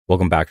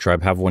Welcome back,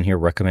 Tribe. Have one here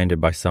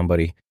recommended by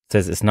somebody. It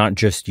says it's not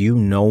just you.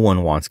 No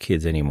one wants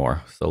kids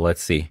anymore. So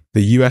let's see.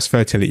 The US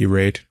fertility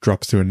rate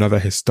drops to another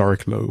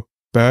historic low.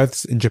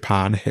 Births in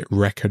Japan hit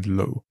record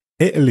low.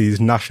 Italy's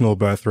national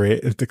birth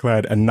rate is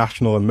declared a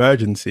national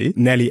emergency.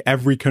 Nearly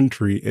every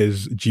country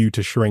is due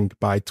to shrink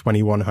by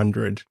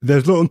 2100.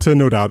 There's little to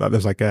no doubt that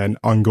there's like an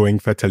ongoing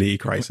fertility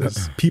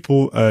crisis.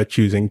 People are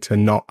choosing to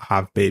not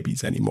have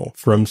babies anymore.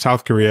 From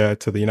South Korea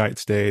to the United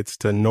States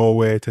to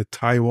Norway to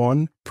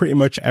Taiwan, pretty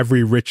much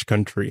every rich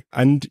country.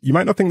 And you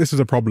might not think this is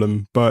a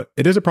problem, but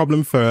it is a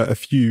problem for a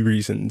few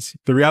reasons.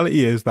 The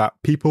reality is that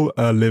people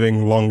are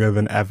living longer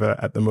than ever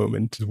at the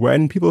moment.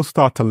 When people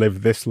start to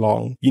live this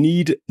long, you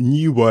need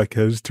new workers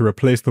to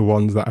replace the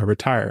ones that are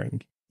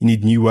retiring. You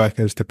need new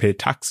workers to pay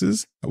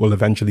taxes that will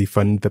eventually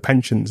fund the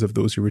pensions of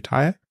those who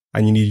retire.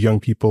 And you need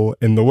young people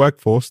in the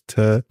workforce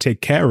to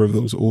take care of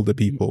those older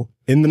people.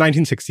 In the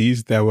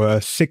 1960s, there were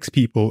 6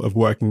 people of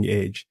working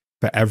age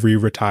for every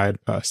retired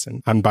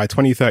person. And by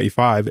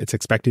 2035, it's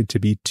expected to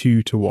be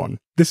 2 to 1.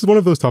 This is one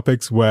of those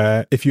topics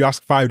where if you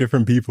ask 5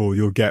 different people,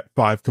 you'll get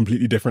 5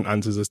 completely different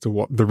answers as to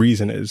what the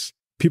reason is.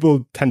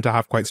 People tend to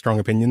have quite strong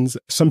opinions.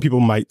 Some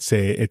people might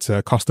say it's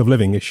a cost of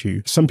living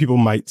issue. Some people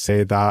might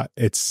say that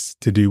it's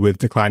to do with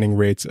declining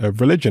rates of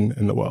religion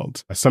in the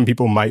world. Some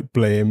people might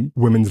blame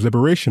women's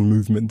liberation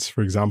movements,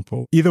 for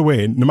example. Either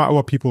way, no matter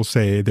what people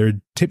say,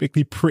 they're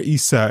typically pretty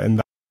certain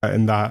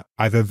that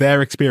either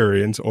their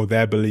experience or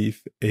their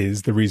belief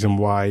is the reason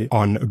why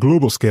on a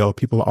global scale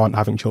people aren't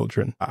having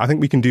children. I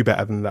think we can do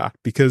better than that,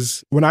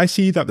 because when I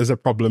see that there's a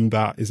problem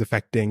that is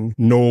affecting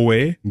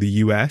Norway, the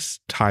US,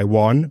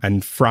 Taiwan,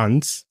 and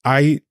France,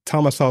 I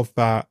tell myself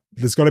that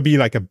there's got to be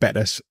like a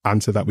better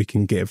answer that we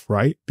can give,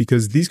 right?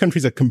 Because these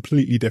countries are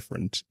completely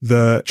different.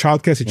 The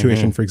childcare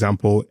situation, for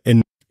example,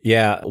 in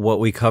Yeah, what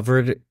we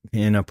covered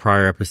in a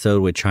prior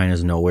episode with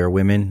China's nowhere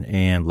women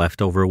and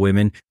leftover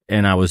women,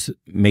 and I was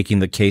making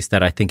the case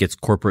that I think it's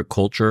corporate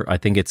culture. I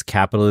think it's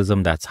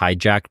capitalism that's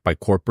hijacked by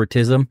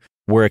corporatism.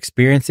 We're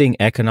experiencing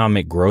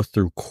economic growth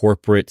through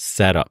corporate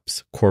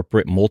setups.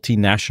 Corporate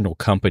multinational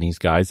companies,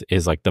 guys,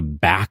 is like the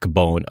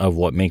backbone of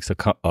what makes a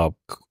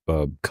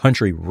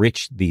country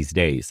rich these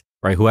days,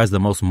 right? Who has the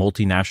most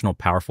multinational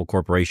powerful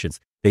corporations?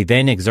 They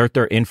then exert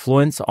their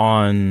influence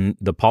on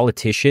the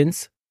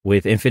politicians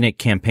with infinite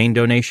campaign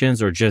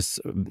donations, or just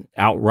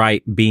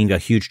outright being a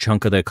huge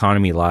chunk of the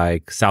economy,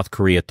 like South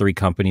Korea, 3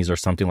 companies or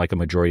something like a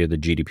majority of the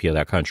GDP of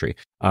that country.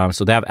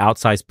 So they have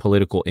outsized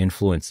political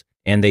influence,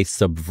 and they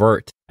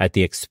subvert at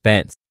the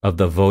expense of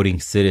the voting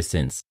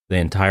citizens, the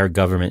entire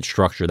government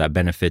structure that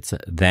benefits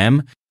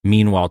them,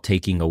 meanwhile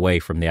taking away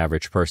from the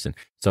average person.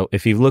 So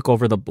if you look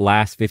over the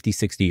last 50,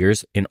 60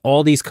 years, in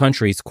all these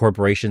countries,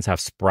 corporations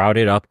have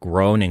sprouted up,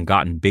 grown, and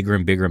gotten bigger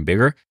and bigger and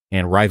bigger,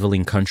 and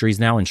rivaling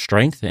countries now in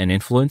strength and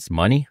influence,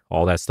 money,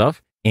 all that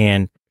stuff.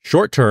 And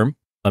short term,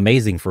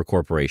 amazing for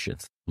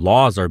corporations.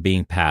 Laws are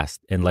being passed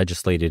and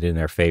legislated in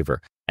their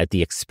favor at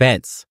the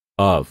expense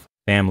of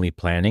family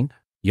planning,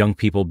 young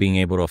people being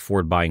able to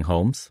afford buying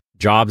homes,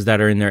 jobs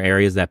that are in their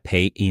areas that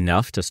pay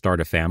enough to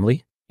start a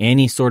family,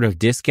 any sort of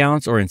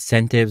discounts or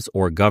incentives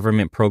or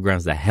government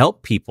programs that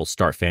help people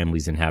start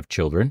families and have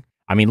children.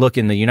 I mean, look,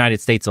 in the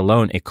United States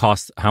alone, it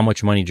costs how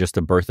much money just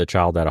to birth a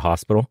child at a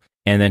hospital?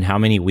 And then how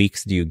many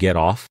weeks do you get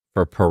off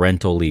for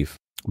parental leave,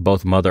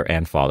 both mother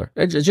and father?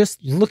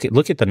 Just look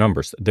at the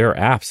numbers. They're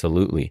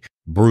absolutely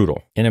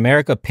brutal. In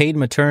America, paid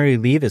maternity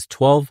leave is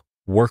 12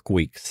 work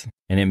weeks,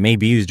 and it may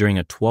be used during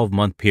a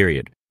 12-month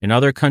period. In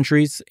other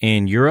countries,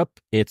 in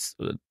Europe, it's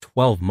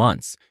 12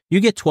 months.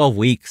 You get 12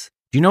 weeks.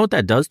 Do you know what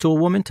that does to a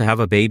woman to have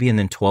a baby and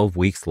then 12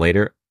 weeks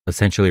later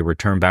essentially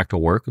return back to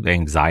work? The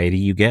anxiety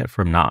you get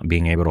from not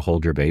being able to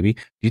hold your baby.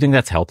 Do you think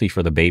that's healthy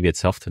for the baby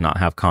itself to not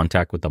have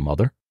contact with the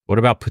mother? What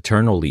about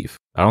paternal leave?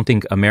 I don't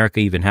think America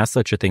even has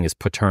such a thing as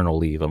paternal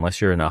leave unless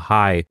you're in a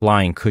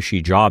high-flying,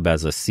 cushy job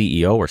as a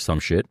CEO or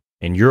some shit.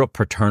 In Europe,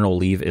 paternal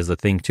leave is a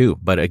thing too.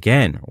 But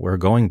again, we're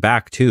going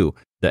back to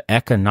the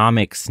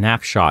economic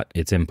snapshot.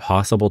 It's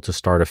impossible to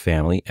start a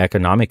family.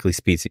 Economically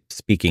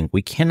speaking,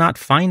 we cannot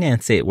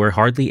finance it. We're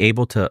hardly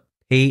able to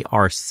pay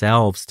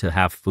ourselves to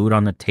have food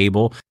on the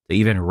table, to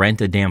even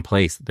rent a damn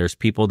place. There's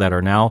people that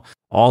are now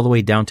all the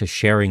way down to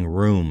sharing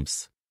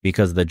rooms,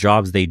 because the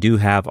jobs they do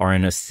have are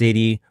in a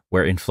city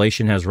where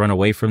inflation has run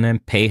away from them,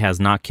 pay has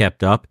not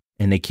kept up,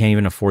 and they can't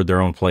even afford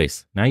their own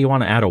place. Now you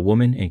want to add a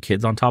woman and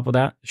kids on top of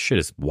that? Shit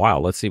is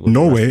wild. Let's see.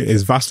 Norway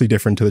is vastly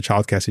different to the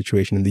childcare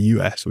situation in the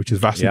US, which is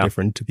vastly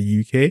different to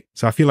the UK.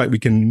 So I feel like we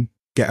can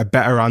get a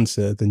better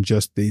answer than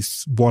just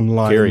this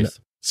one-line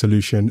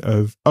solution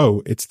of,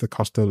 oh, it's the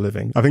cost of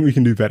living. I think we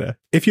can do better.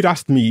 If you'd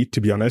asked me,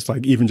 to be honest,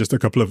 like even just a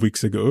couple of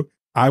weeks ago,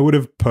 I would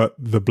have put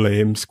the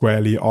blame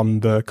squarely on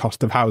the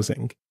cost of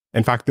housing.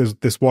 In fact, there's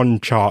this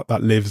one chart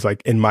that lives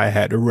like in my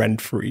head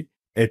rent-free.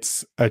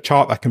 It's a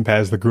chart that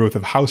compares the growth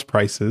of house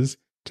prices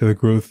to the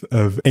growth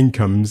of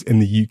incomes in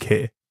the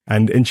UK.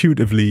 And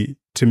intuitively,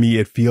 to me,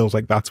 it feels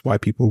like that's why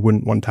people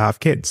wouldn't want to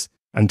have kids.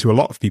 And to a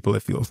lot of people,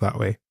 it feels that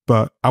way.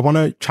 but I want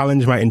to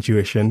challenge my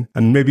intuition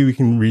and maybe we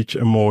can reach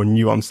a more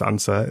nuanced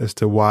answer as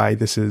to why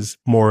this is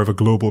more of a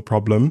global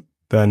problem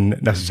than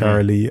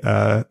necessarily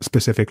a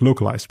specific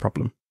localized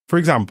problem. For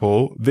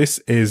example, this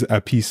is a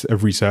piece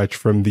of research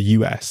from the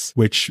US,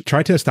 which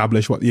tried to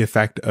establish what the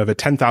effect of a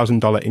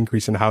 $10,000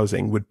 increase in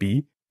housing would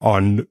be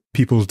on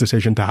people's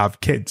decision to have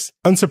kids.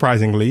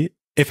 Unsurprisingly,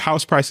 if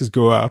house prices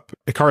go up,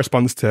 it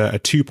corresponds to a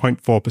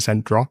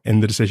 2.4% drop in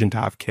the decision to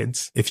have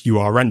kids if you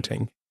are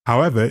renting.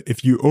 However,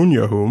 if you own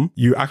your home,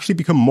 you actually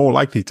become more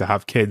likely to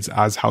have kids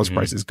as house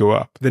prices go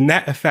up. The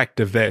net effect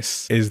of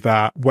this is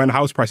that when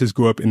house prices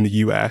go up in the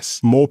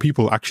US, more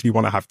people actually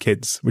want to have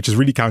kids, which is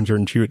really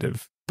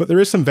counterintuitive. But there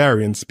is some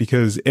variance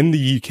because in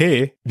the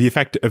UK, the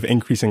effect of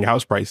increasing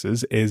house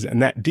prices is a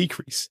net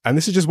decrease. And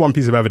this is just one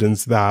piece of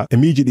evidence that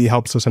immediately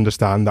helps us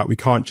understand that we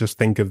can't just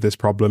think of this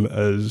problem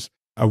as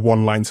a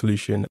one-line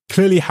solution.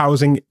 Clearly,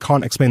 housing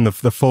can't explain the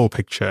full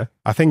picture.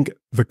 I think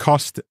the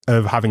cost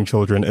of having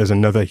children is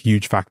another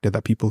huge factor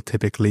that people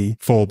typically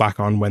fall back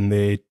on when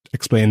they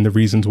explain the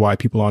reasons why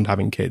people aren't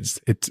having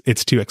kids.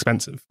 It's too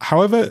expensive.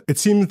 However, it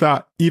seems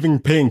that even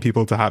paying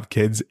people to have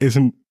kids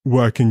isn't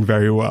working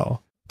very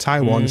well.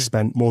 Taiwan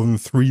spent more than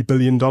 $3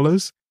 billion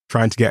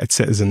trying to get its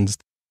citizens.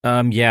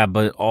 Yeah,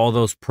 but all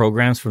those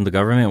programs from the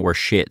government were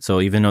shit.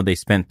 So even though they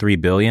spent $3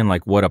 billion,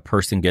 like what a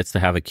person gets to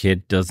have a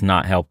kid does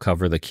not help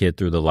cover the kid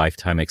through the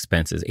lifetime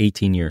expenses.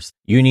 18 years.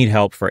 You need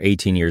help for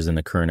 18 years in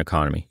the current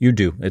economy. You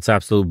do. It's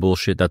absolute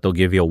bullshit that they'll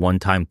give you a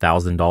one-time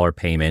 $1,000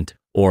 payment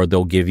or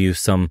they'll give you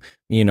some,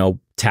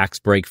 tax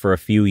break for a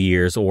few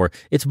years, or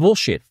it's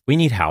bullshit. We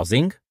need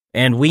housing.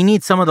 And we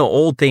need some of the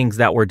old things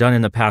that were done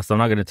in the past. I'm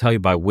not going to tell you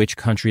by which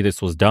country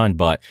this was done,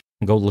 but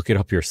go look it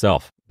up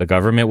yourself. The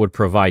government would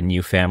provide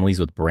new families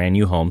with brand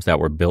new homes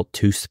that were built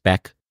to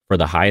spec for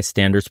the highest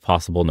standards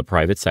possible in the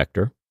private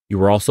sector. You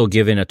were also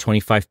given a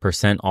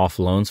 25% off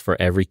loans for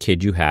every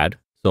kid you had.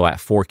 So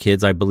at 4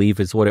 kids, I believe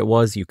is what it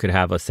was, you could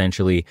have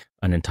essentially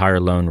an entire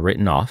loan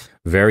written off.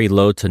 Very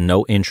low to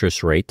no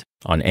interest rate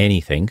on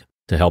anything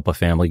to help a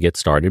family get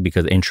started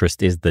because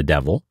interest is the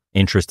devil.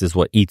 Interest is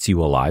what eats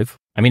you alive.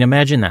 I mean,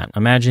 imagine that.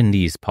 Imagine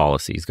these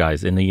policies,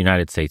 guys. In the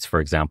United States, for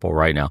example,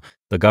 right now,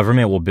 the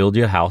government will build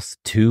you a house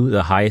to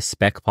the highest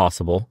spec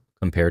possible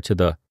compared to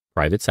the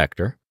private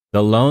sector.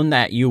 The loan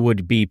that you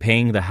would be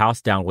paying the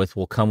house down with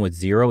will come with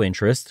 0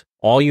 interest.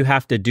 All you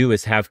have to do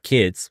is have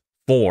kids.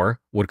 4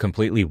 would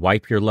completely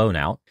wipe your loan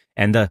out.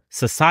 And the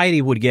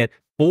society would get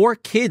 4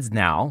 kids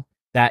now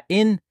that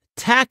in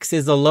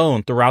taxes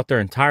alone throughout their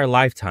entire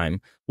lifetime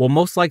will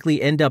most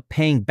likely end up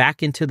paying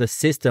back into the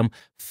system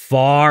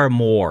far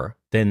more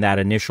than that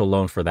initial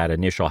loan for that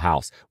initial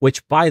house,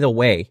 which, by the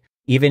way,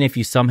 even if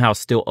you somehow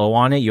still owe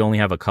on it, you only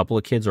have a couple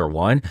of kids or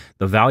one,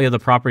 the value of the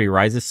property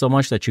rises so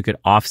much that you could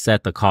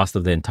offset the cost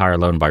of the entire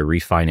loan by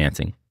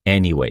refinancing.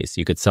 Anyways,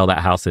 you could sell that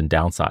house and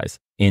downsize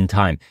in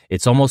time.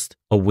 It's almost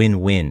a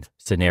win-win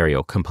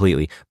scenario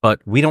completely,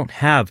 but we don't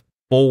have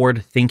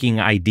forward-thinking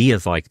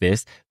ideas like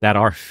this that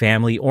are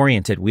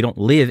family-oriented. We don't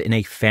live in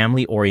a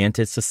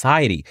family-oriented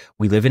society.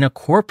 We live in a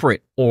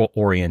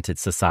corporate-oriented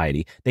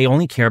society. They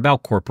only care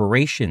about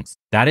corporations.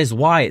 That is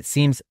why it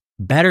seems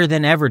better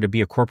than ever to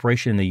be a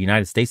corporation in the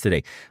United States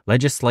today.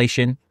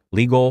 Legislation,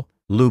 legal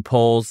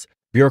loopholes,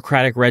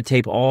 bureaucratic red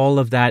tape, all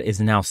of that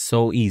is now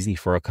so easy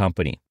for a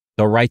company.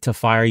 The right to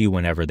fire you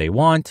whenever they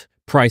want,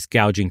 price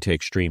gouging to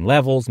extreme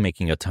levels,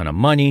 making a ton of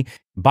money,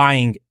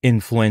 buying,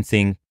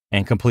 influencing,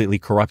 and completely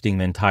corrupting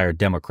the entire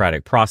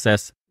democratic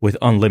process with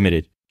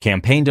unlimited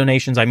campaign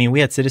donations. I mean,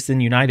 we had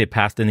Citizen United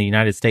passed in the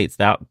United States.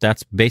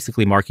 That's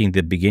basically marking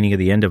the beginning of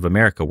the end of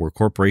America, where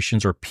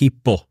corporations are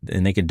people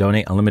and they can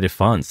donate unlimited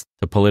funds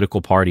to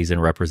political parties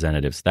and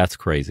representatives. That's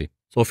crazy.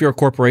 So if you're a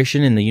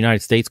corporation in the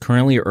United States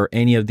currently, or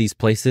any of these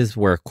places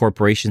where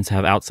corporations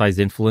have outsized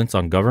influence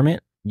on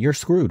government, you're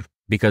screwed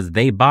because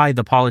they buy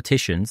the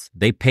politicians,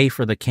 they pay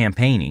for the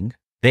campaigning,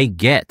 they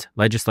get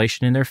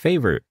legislation in their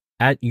favor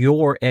at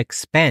your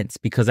expense,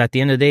 because at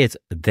the end of the day, it's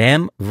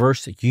them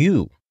versus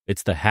you.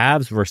 It's the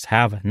haves versus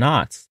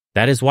have-nots.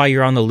 That is why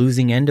you're on the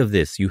losing end of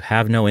this. You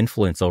have no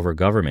influence over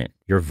government.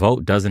 Your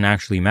vote doesn't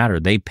actually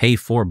matter. They pay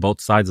for both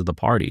sides of the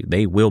party.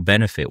 They will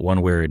benefit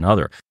one way or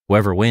another.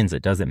 Whoever wins,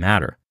 it doesn't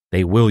matter.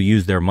 They will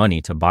use their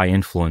money to buy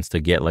influence to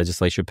get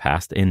legislation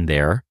passed in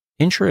their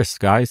interests,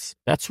 guys.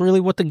 That's really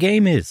what the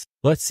game is.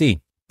 Let's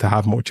see. To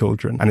have more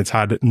children, and it's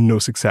had no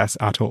success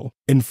at all.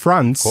 In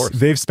France,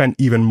 they've spent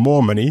even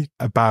more money,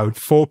 about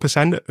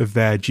 4% of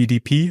their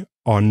GDP,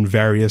 on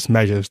various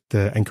measures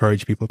to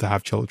encourage people to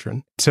have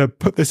children. To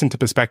put this into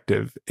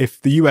perspective,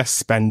 if the US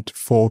spent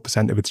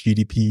 4% of its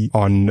GDP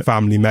on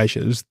family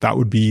measures, that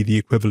would be the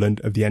equivalent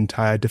of the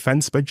entire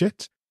defense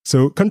budget.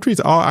 So countries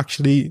are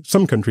actually,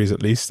 some countries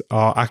at least,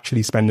 are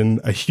actually spending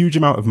a huge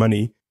amount of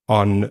money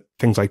on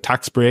things like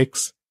tax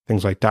breaks,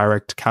 things like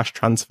direct cash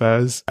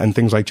transfers, and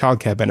things like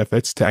childcare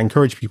benefits to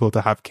encourage people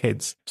to have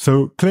kids.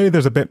 So clearly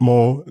there's a bit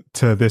more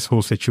to this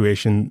whole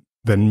situation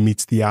than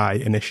meets the eye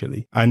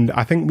initially. And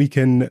I think we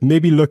can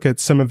maybe look at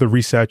some of the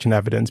research and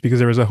evidence, because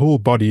there is a whole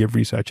body of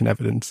research and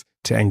evidence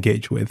to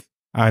engage with.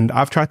 And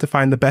I've tried to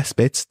find the best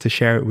bits to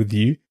share it with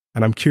you.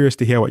 And I'm curious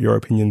to hear what your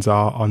opinions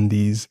are on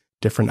these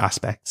different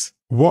aspects.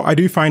 What I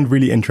do find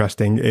really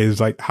interesting is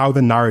like how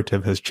the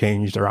narrative has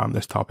changed around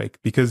this topic,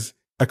 because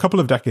a couple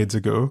of decades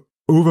ago,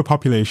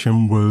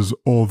 overpopulation was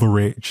all the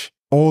rage.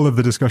 All of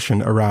the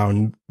discussion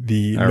around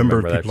the number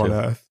of people on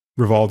Earth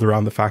revolved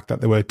around the fact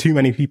that there were too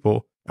many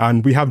people.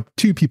 And we have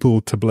two people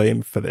to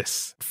blame for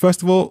this.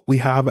 First of all, we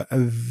have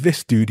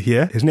this dude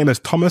here. His name is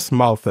Thomas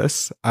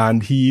Malthus,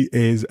 and he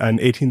is an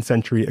 18th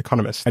century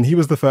economist. And he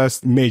was the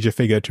first major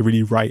figure to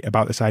really write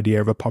about this idea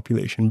of a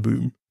population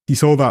boom. He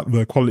saw that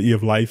the quality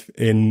of life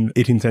in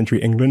 18th century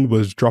England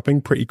was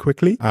dropping pretty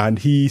quickly. And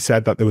he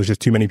said that there was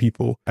just too many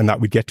people and that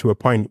we'd get to a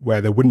point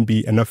where there wouldn't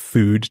be enough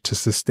food to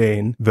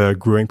sustain the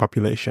growing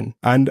population.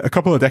 And a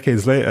couple of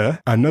decades later,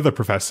 another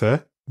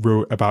professor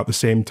wrote about the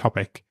same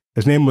topic.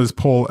 His name was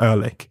Paul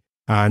Ehrlich,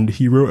 and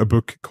he wrote a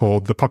book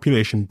called The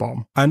Population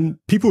Bomb. And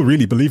people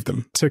really believed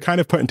them. To kind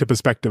of put into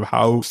perspective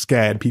how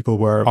scared people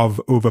were of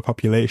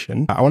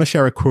overpopulation, I want to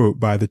share a quote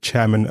by the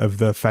chairman of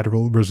the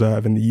Federal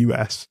Reserve in the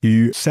US,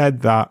 who said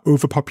that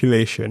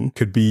overpopulation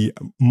could be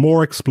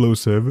more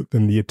explosive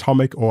than the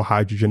atomic or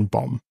hydrogen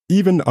bomb.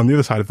 Even on the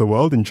other side of the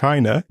world, in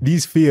China,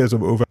 these fears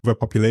of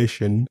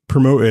overpopulation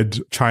promoted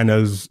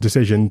China's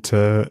decision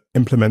to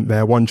implement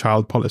their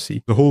one-child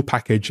policy, the whole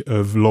package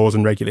of laws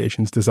and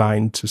regulations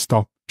designed to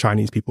stop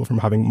Chinese people from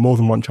having more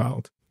than one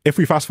child. If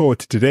we fast forward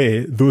to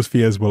today, those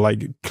fears were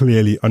like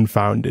clearly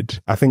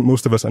unfounded. I think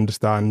most of us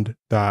understand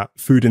that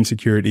food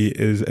insecurity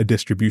is a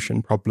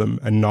distribution problem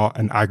and not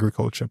an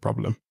agriculture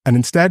problem. And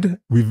instead,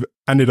 we've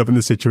ended up in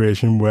the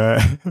situation where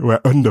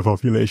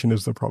underpopulation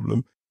is the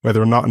problem, where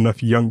there are not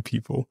enough young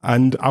people.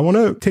 And I want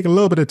to take a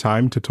little bit of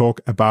time to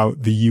talk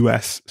about the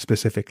US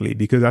specifically,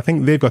 because I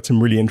think they've got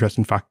some really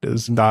interesting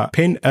factors that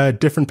paint a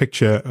different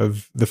picture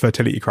of the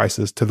fertility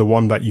crisis to the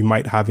one that you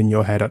might have in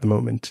your head at the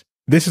moment.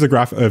 This is a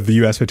graph of the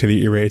US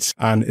fertility rates,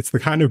 and it's the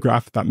kind of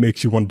graph that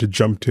makes you want to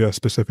jump to a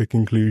specific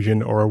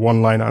conclusion or a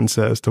one-line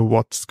answer as to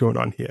what's going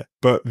on here.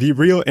 But the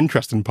real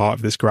interesting part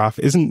of this graph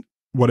isn't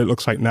what it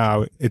looks like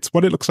now. It's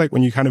what it looks like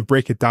when you kind of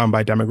break it down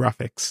by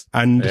demographics.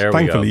 And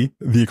thankfully,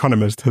 The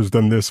Economist has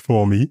done this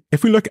for me.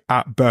 If we look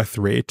at birth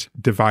rate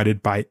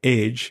divided by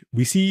age,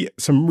 we see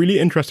some really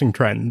interesting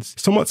trends.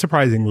 Somewhat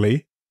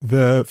surprisingly,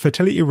 the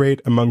fertility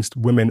rate amongst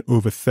women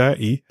over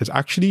 30 has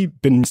actually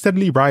been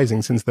steadily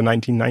rising since the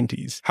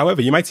 1990s.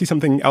 However, you might see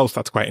something else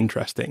that's quite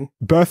interesting.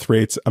 Birth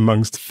rates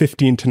amongst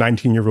 15 to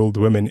 19-year-old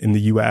women in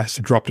the US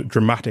dropped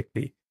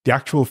dramatically. The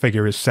actual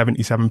figure is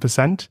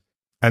 77%.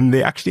 And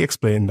they actually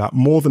explain that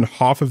more than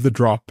half of the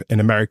drop in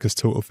America's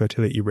total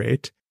fertility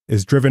rate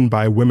is driven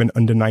by women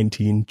under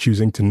 19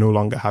 choosing to no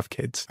longer have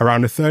kids.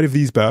 Around a third of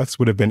these births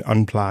would have been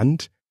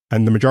unplanned,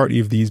 and the majority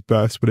of these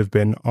births would have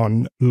been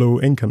on low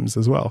incomes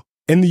as well.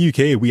 In the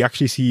UK, we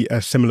actually see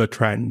a similar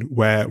trend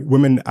where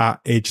women at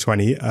age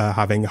 20 are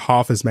having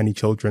half as many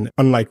children.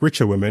 Unlike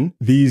richer women,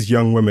 these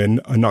young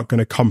women are not going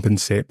to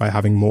compensate by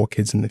having more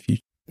kids in the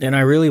future. And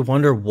I really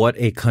wonder what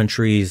a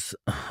country's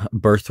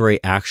birth rate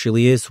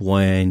actually is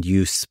when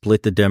you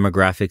split the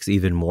demographics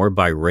even more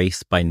by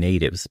race, by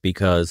natives.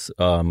 Because,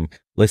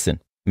 listen,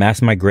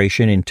 mass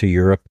migration into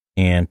Europe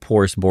and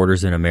porous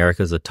borders in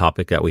America is a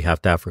topic that we have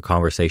to have for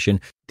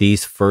conversation.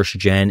 These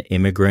first-gen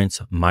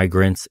immigrants,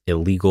 migrants,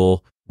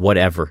 illegal,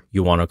 whatever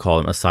you want to call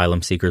them,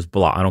 asylum seekers,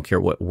 blah, I don't care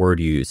what word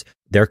you use.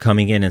 They're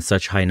coming in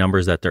such high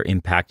numbers that they're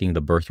impacting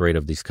the birth rate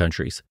of these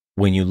countries.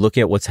 When you look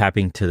at what's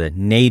happening to the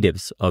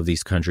natives of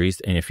these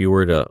countries, and if you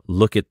were to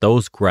look at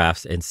those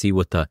graphs and see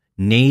what the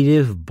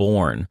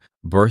native-born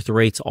birth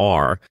rates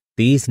are,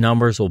 these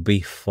numbers will be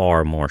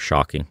far more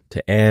shocking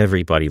to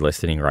everybody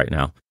listening right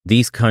now.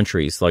 These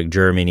countries like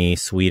Germany,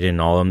 Sweden,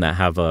 all of them that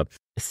have a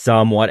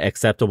somewhat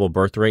acceptable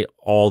birth rate,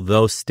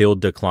 although still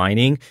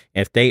declining,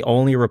 if they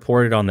only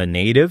reported on the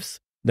natives,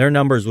 their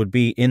numbers would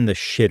be in the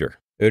shitter.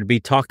 It would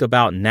be talked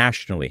about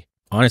nationally.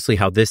 Honestly,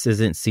 how this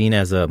isn't seen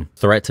as a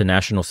threat to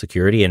national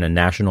security and a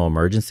national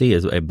emergency,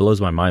 it blows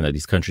my mind that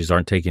these countries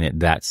aren't taking it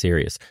that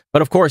serious.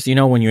 But of course, you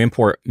know, when you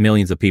import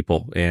millions of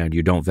people and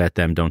you don't vet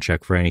them, don't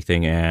check for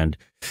anything, and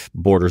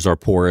borders are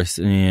porous,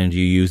 and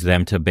you use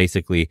them to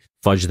basically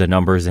fudge the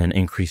numbers and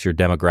increase your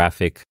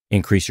demographic,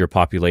 increase your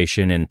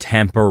population, and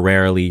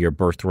temporarily your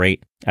birth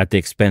rate at the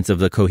expense of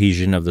the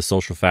cohesion of the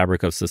social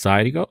fabric of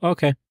society, go,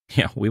 okay,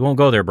 yeah, we won't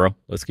go there, bro.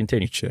 Let's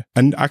continue.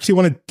 And I actually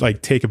want to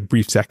take a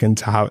brief second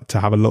to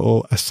have a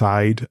little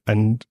aside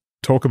and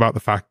talk about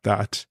the fact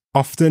that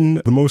often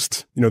the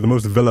most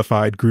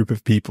vilified group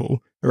of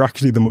people are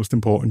actually the most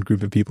important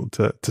group of people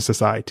to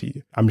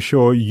society. I'm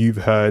sure you've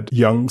heard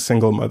young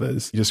single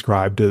mothers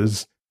described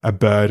as a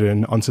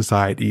burden on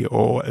society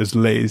or as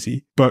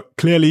lazy. But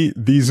clearly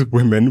these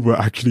women were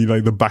actually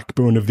like the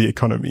backbone of the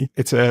economy.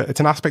 It's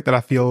an aspect that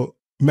I feel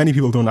many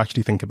people don't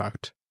actually think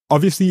about.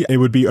 Obviously, it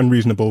would be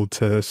unreasonable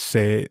to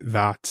say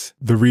that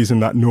the reason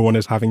that no one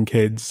is having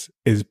kids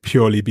is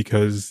purely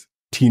because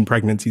teen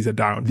pregnancies are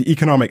down. The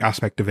economic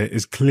aspect of it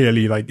is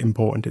clearly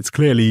important. It's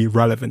clearly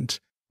relevant.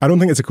 I don't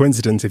think it's a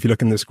coincidence if you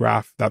look in this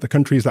graph that the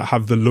countries that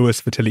have the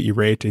lowest fertility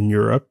rate in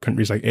Europe,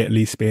 countries like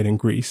Italy, Spain, and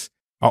Greece,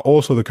 are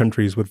also the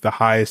countries with the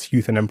highest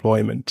youth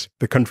unemployment,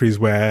 the countries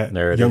where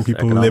young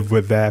people live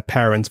with their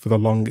parents for the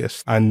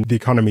longest, and the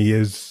economy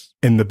is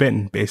in the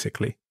bin,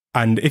 basically.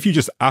 And if you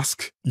just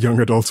ask young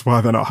adults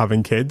why they're not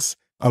having kids,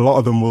 a lot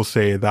of them will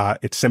say that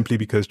it's simply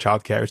because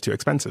childcare is too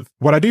expensive.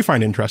 What I do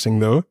find interesting,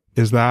 though,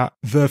 is that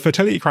the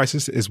fertility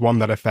crisis is one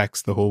that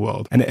affects the whole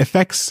world. And it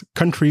affects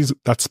countries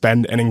that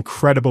spend an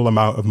incredible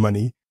amount of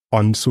money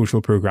on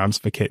social programs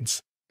for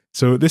kids.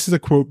 So this is a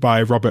quote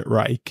by Robert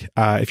Reich.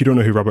 If you don't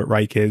know who Robert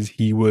Reich is,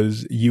 he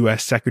was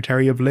US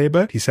Secretary of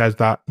Labor. He says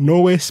that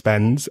Norway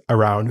spends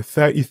around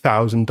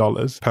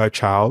 $30,000 per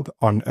child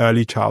on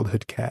early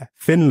childhood care.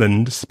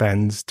 Finland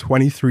spends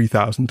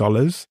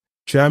 $23,000.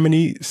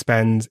 Germany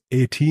spends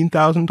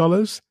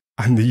 $18,000.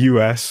 And the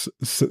US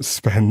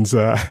spends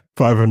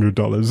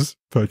 $500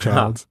 per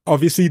child.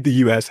 Obviously, the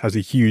US has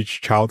a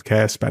huge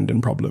childcare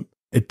spending problem.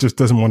 It just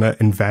doesn't want to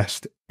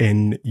invest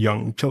in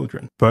young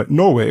children. But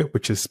Norway,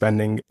 which is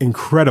spending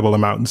incredible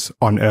amounts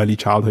on early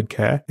childhood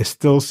care, is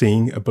still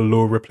seeing a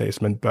below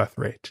replacement birth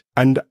rate.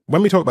 And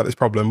when we talk about this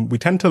problem, we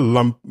tend to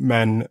lump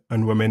men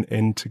and women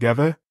in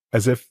together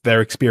as if their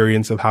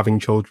experience of having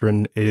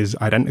children is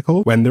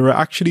identical, when there are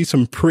actually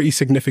some pretty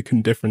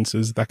significant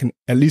differences that can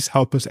at least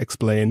help us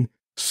explain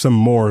some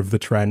more of the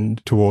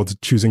trend towards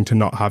choosing to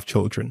not have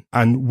children.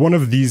 And one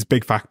of these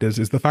big factors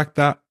is the fact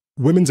that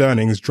women's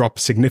earnings drop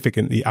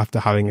significantly after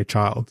having a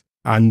child,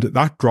 and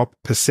that drop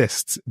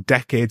persists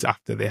decades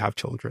after they have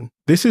children.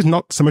 This is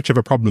not so much of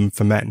a problem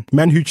for men.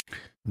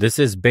 This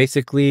is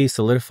basically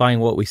solidifying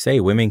what we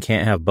say. Women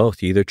can't have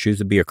both. You either choose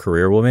to be a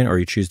career woman or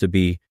you choose to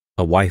be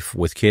a wife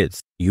with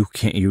kids.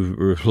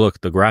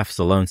 Look, the graphs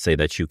alone say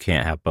that you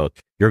can't have both.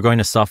 You're going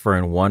to suffer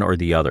in one or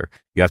the other.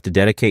 You have to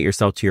dedicate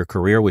yourself to your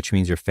career, which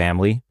means your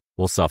family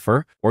will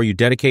suffer, or you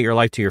dedicate your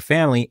life to your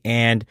family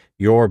and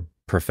your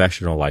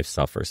professional life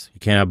suffers. You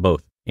can't have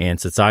both.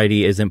 And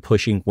society isn't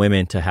pushing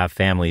women to have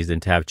families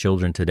and to have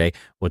children today.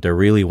 What they're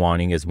really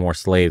wanting is more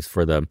slaves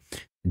for the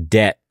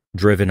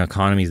debt-driven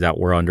economies that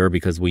we're under,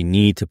 because we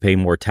need to pay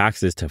more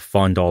taxes to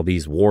fund all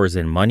these wars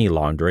and money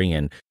laundering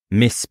and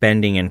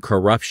misspending and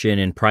corruption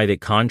and private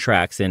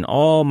contracts and,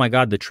 oh my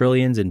God, the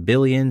trillions and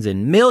billions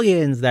and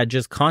millions that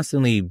just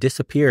constantly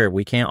disappear.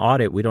 We can't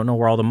audit. We don't know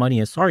where all the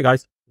money is. Sorry,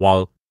 guys.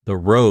 While the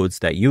roads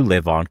that you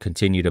live on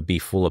continue to be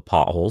full of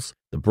potholes,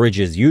 the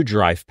bridges you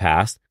drive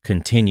past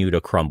continue to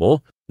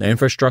crumble. The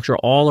infrastructure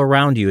all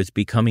around you is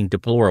becoming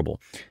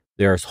deplorable.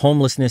 There's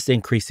homelessness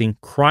increasing.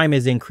 Crime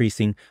is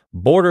increasing.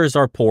 Borders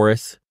are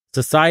porous.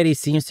 Society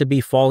seems to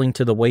be falling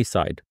to the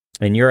wayside.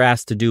 And you're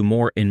asked to do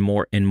more and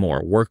more and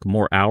more, work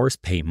more hours,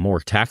 pay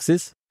more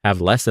taxes, have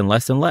less and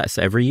less and less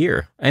every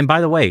year. And by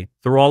the way,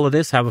 through all of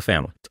this, have a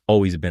family. It's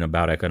always been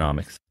about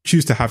economics.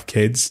 Choose to have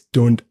kids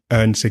don't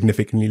earn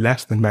significantly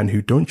less than men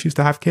who don't choose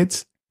to have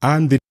kids.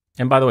 And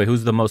by the way,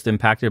 who's the most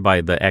impacted by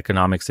the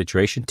economic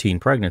situation? Teen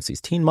pregnancies,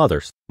 teen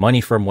mothers.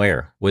 Money from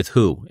where? With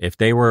who? If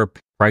they were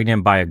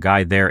pregnant by a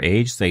guy their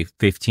age, say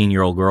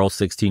 15-year-old girl,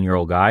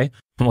 16-year-old guy,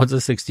 what's a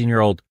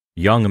 16-year-old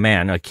young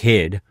man, a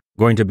kid,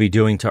 going to be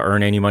doing to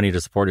earn any money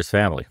to support his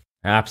family?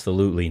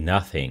 Absolutely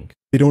nothing.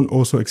 They don't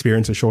also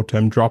experience a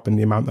short-term drop in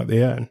the amount that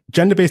they earn.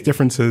 Gender-based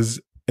differences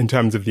in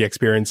terms of the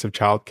experience of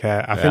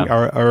childcare, I think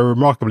are a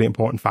remarkably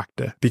important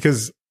factor,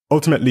 because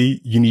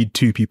ultimately you need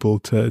two people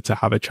to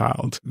have a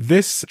child.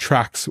 This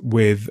tracks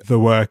with the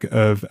work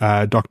of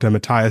Dr.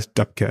 Matthias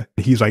Dupke.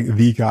 He's like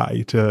the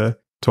guy to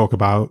talk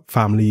about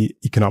family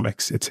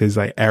economics. It's his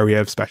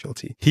area of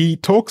specialty. He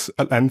talks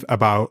at length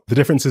about the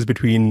differences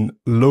between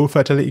low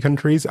fertility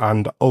countries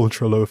and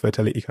ultra low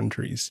fertility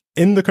countries.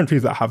 In the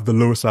countries that have the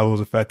lowest levels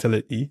of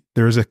fertility,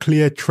 there is a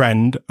clear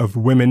trend of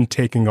women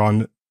taking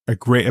on a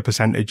greater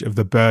percentage of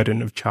the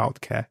burden of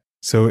childcare.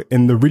 So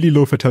in the really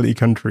low fertility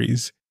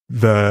countries,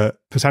 the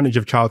percentage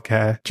of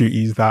childcare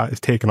duties that is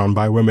taken on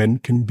by women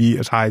can be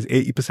as high as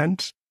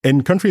 80%.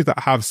 In countries that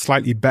have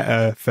slightly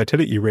better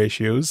fertility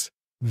ratios,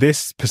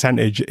 this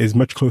percentage is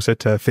much closer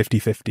to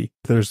 50-50.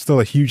 There's still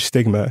a huge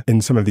stigma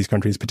in some of these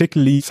countries,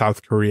 particularly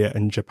South Korea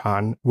and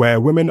Japan, where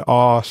women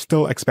are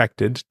still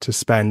expected to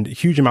spend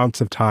huge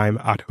amounts of time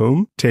at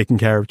home taking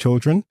care of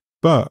children,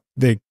 but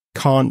they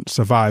can't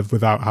survive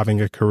without having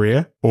a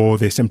career, or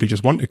they simply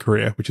just want a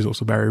career, which is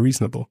also very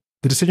reasonable.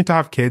 The decision to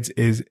have kids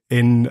is,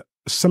 in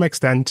some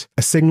extent,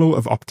 a signal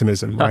of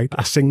optimism, right?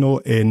 A signal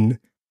in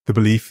the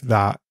belief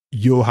that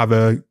you'll have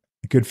a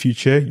good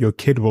future, your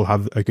kid will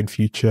have a good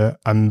future,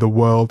 and the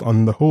world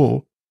on the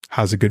whole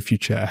has a good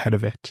future ahead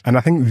of it. And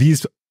I think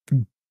these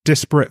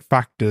disparate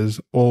factors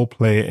all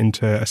play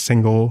into a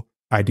single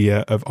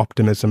idea of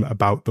optimism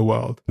about the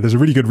world. There's a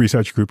really good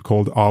research group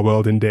called Our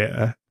World in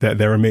Data.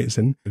 They're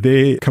amazing.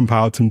 They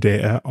compiled some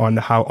data on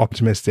how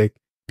optimistic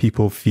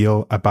people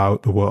feel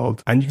about the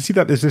world. And you can see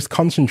that there's this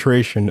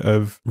concentration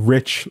of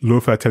rich,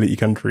 low fertility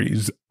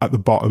countries at the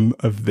bottom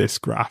of this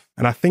graph.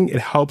 And I think it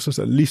helps us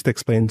at least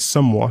explain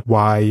somewhat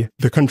why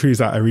the countries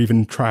that are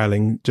even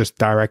trialing just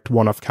direct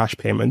one-off cash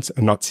payments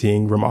are not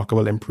seeing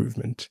remarkable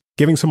improvement.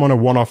 Giving someone a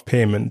one-off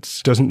payment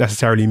doesn't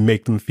necessarily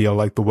make them feel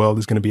like the world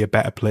is going to be a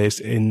better place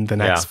in the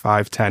next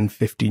 5, 10,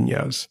 15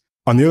 years.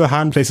 On the other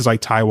hand, places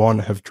like Taiwan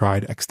have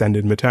tried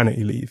extended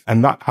maternity leave,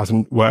 and that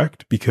hasn't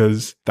worked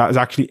because that has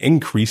actually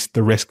increased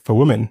the risk for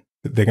women.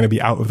 They're going to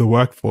be out of the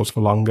workforce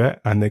for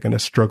longer and they're going to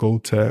struggle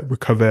to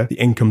recover the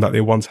income that they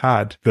once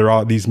had. There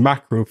are these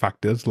macro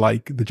factors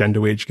like the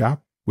gender wage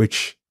gap,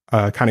 which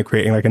are kind of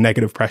creating like a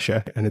negative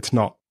pressure, and it's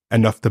not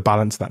enough to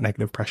balance that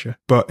negative pressure.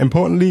 But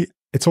importantly,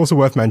 it's also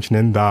worth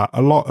mentioning that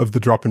a lot of the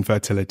drop in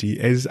fertility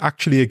is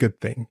actually a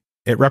good thing.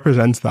 It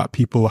represents that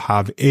people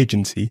have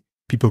agency.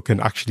 People can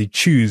actually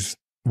choose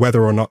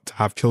whether or not to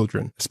have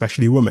children,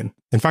 especially women.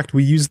 In fact,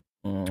 we use...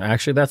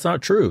 Actually, that's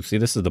not true. See,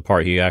 this is the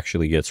part he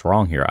actually gets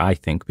wrong here, I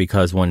think,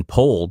 because when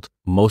polled,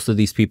 most of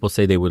these people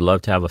say they would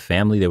love to have a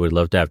family, they would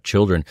love to have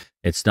children.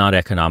 It's not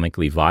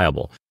economically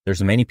viable.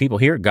 There's many people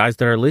here, guys,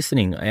 that are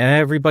listening.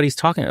 Everybody's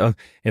talking.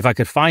 If I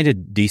could find a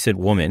decent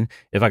woman,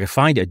 if I could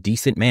find a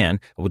decent man,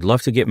 I would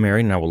love to get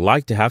married and I would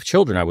like to have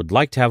children. I would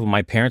like to have what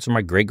my parents or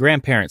my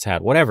great-grandparents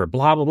had, whatever,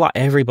 blah, blah, blah.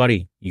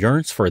 Everybody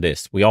yearns for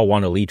this. We all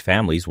want to lead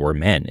families. We're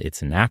men.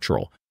 It's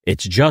natural.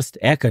 It's just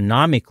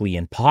economically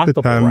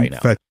impossible right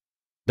now.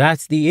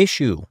 That's the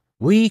issue.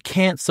 We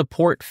can't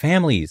support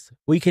families.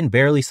 We can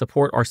barely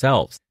support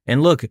ourselves.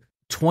 And look,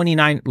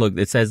 29, look,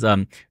 it says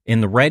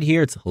in the red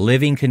here, it's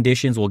living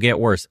conditions will get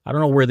worse. I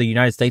don't know where the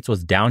United States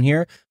was down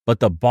here,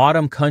 but the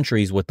bottom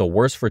countries with the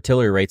worst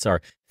fertility rates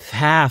are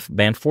half,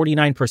 man,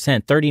 49%,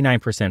 39%,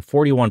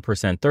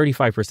 41%,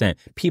 35%.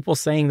 People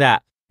saying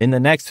that in the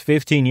next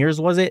 15 years,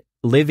 was it?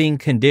 Living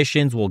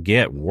conditions will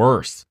get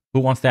worse. Who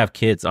wants to have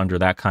kids under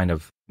that kind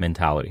of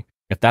mentality?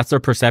 If that's their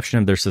perception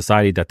of their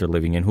society that they're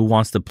living in, who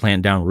wants to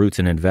plant down roots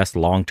and invest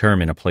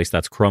long-term in a place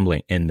that's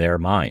crumbling in their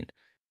mind?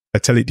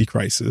 Fertility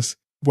crisis.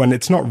 When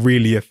it's not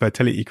really a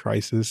fertility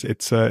crisis,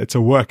 it's a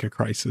worker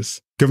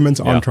crisis. Governments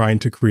aren't trying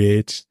to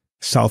create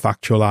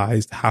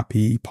self-actualized,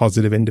 happy,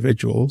 positive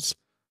individuals.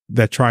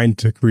 They're trying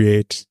to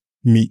create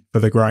meat for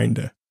the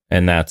grinder.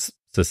 And that's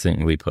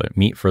succinctly put,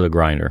 meat for the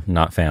grinder,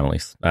 not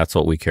families. That's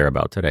what we care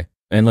about today.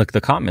 And look,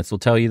 the comments will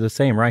tell you the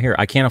same right here.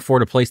 I can't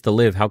afford a place to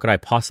live. How could I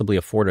possibly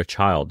afford a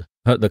child?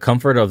 The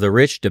comfort of the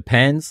rich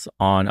depends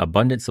on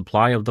abundant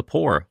supply of the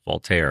poor,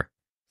 Voltaire.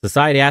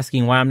 Society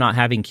asking why I'm not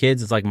having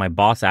kids is like my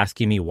boss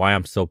asking me why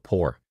I'm so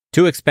poor.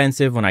 Too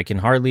expensive when I can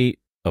hardly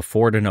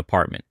afford an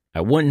apartment.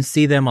 I wouldn't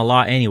see them a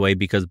lot anyway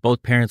because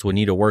both parents would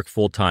need to work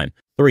full time.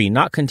 3,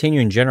 not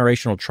continuing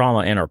generational trauma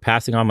and or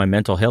passing on my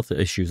mental health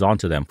issues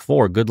onto them.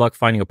 4, good luck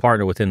finding a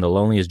partner within the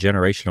loneliest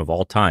generation of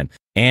all time.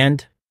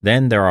 And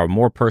then there are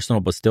more personal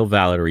but still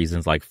valid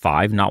reasons like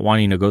 5, not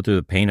wanting to go through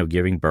the pain of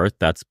giving birth.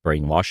 That's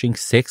brainwashing.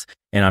 6,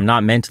 and I'm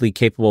not mentally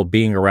capable of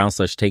being around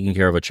 / taking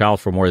care of a child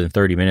for more than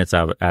 30 minutes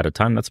at a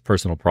time. That's a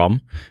personal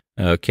problem.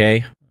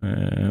 Okay,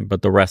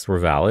 but the rest were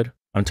valid.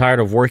 I'm tired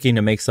of working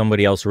to make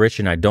somebody else rich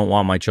and I don't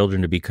want my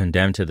children to be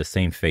condemned to the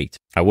same fate.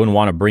 I wouldn't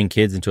want to bring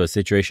kids into a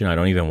situation I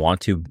don't even want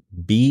to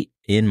be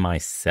in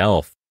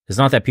myself. It's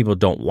not that people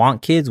don't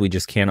want kids, we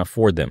just can't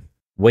afford them.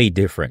 Way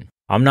different.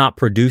 I'm not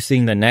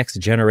producing the next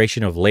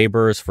generation of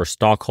laborers for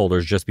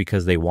stockholders just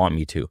because they want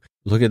me to.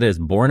 Look at this.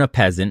 Born a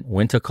peasant,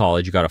 went to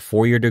college, got a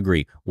 4-year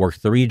degree,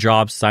 worked 3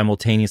 jobs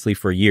simultaneously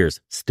for years,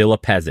 still a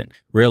peasant.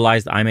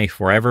 Realized I'm a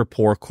forever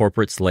poor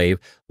corporate slave.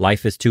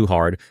 Life is too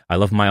hard. I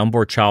love my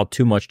unborn child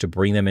too much to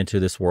bring them into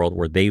this world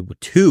where they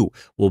too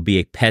will be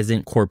a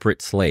peasant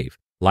corporate slave.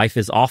 Life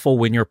is awful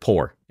when you're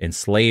poor,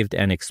 enslaved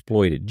and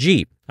exploited.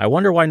 Gee, I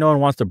wonder why no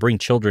one wants to bring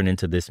children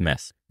into this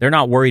mess. They're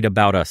not worried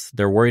about us.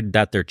 They're worried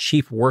that their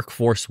cheap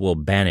workforce will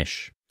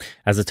vanish.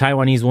 As a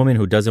Taiwanese woman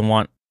who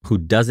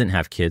doesn't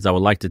have kids, I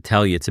would like to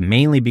tell you it's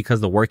mainly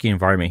because the working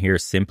environment here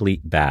is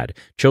simply bad.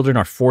 Children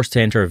are forced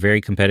to enter a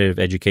very competitive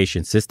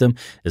education system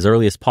as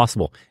early as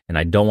possible, and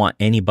I don't want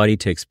anybody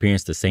to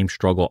experience the same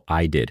struggle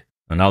I did.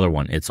 Another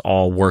one, it's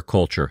all work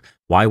culture.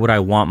 Why would I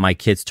want my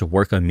kids to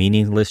work a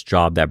meaningless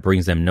job that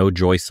brings them no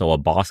joy so a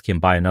boss can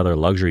buy another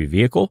luxury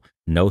vehicle?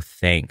 No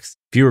thanks.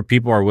 Fewer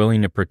people are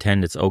willing to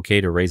pretend it's okay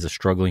to raise a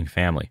struggling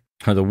family.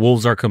 The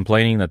wolves are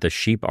complaining that the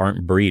sheep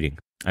aren't breeding.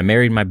 I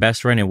married my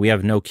best friend and we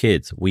have no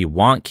kids. We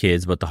want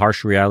kids, but the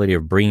harsh reality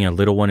of bringing a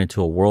little one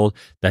into a world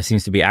that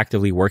seems to be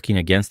actively working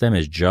against them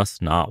is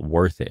just not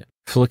worth it.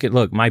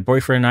 Look, my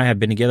boyfriend and I have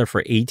been together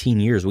for 18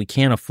 years. We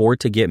can't afford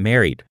to get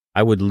married.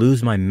 I would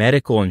lose my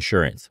medical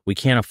insurance. We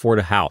can't afford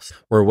a house.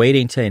 We're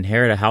waiting to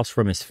inherit a house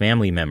from his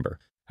family member.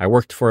 I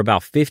worked for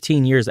about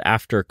 15 years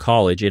after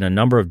college in a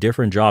number of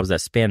different jobs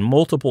that span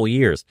multiple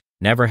years.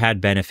 Never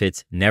had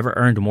benefits, never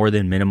earned more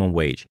than minimum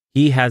wage.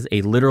 He has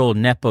a literal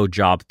Nepo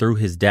job through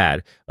his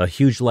dad, a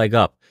huge leg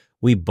up.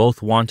 We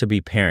both want to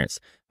be parents.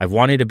 I've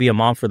wanted to be a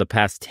mom for the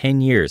past 10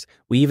 years.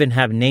 We even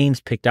have names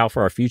picked out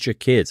for our future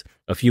kids.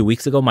 A few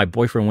weeks ago, my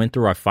boyfriend went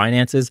through our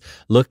finances,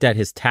 looked at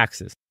his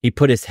taxes. He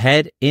put his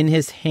head in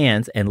his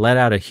hands and let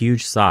out a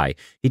huge sigh.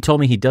 He told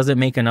me he doesn't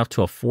make enough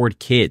to afford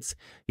kids.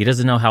 He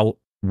doesn't know how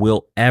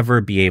we'll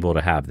ever be able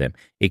to have them.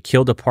 It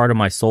killed a part of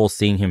my soul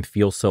seeing him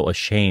feel so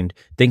ashamed,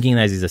 thinking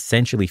that he's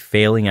essentially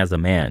failing as a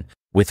man.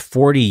 With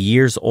 40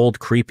 years old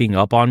creeping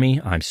up on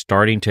me, I'm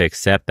starting to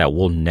accept that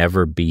we'll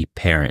never be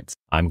parents.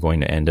 I'm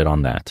going to end it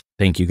on that.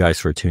 Thank you guys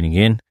for tuning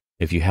in.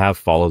 If you have,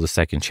 follow the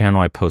second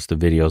channel. I post the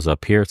videos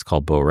up here. It's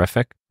called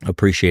Borefic.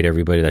 Appreciate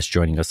everybody that's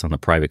joining us on the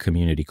private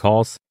community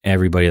calls,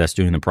 everybody that's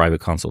doing the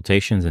private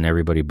consultations, and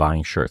everybody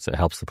buying shirts. It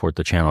helps support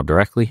the channel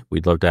directly.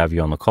 We'd love to have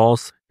you on the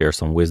calls, share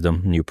some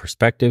wisdom, new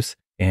perspectives.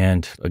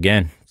 And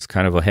again, it's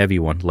kind of a heavy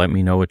one. Let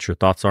me know what your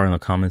thoughts are in the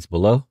comments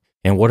below.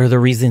 And what are the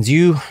reasons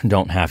you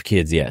don't have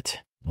kids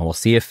yet? And we'll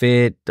see if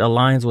it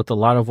aligns with a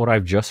lot of what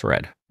I've just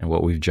read and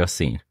what we've just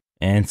seen,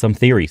 and some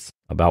theories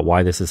about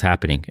why this is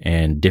happening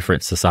and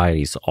different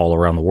societies all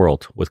around the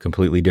world with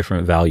completely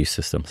different value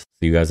systems.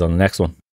 See you guys on the next one.